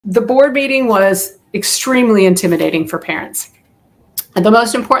the board meeting was extremely intimidating for parents. And the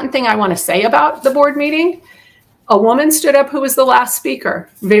most important thing I want to say about the board meeting, a woman stood up who was the last speaker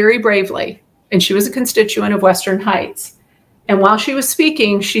very bravely, and she was a constituent of Western Heights. And while she was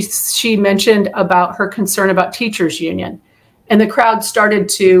speaking, she mentioned about her concern about teachers union, and the crowd started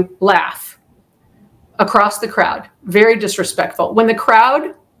to laugh across the crowd, very disrespectful. When the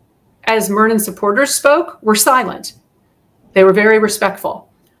crowd, as Murnan supporters spoke, were silent. They were very respectful.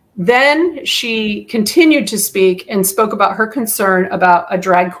 Then she continued to speak and spoke about her concern about a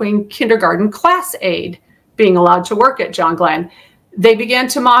drag queen kindergarten class aide being allowed to work at John Glenn. They began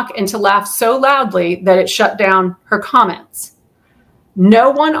to mock and to laugh so loudly that it shut down her comments. No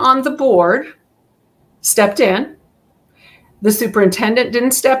one on the board stepped in. The superintendent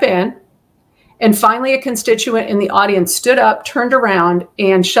didn't step in. And finally, a constituent in the audience stood up, turned around,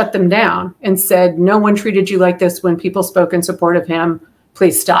 and shut them down and said, "No one treated you like this when people spoke in support of him.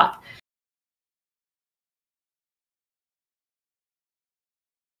 Please stop."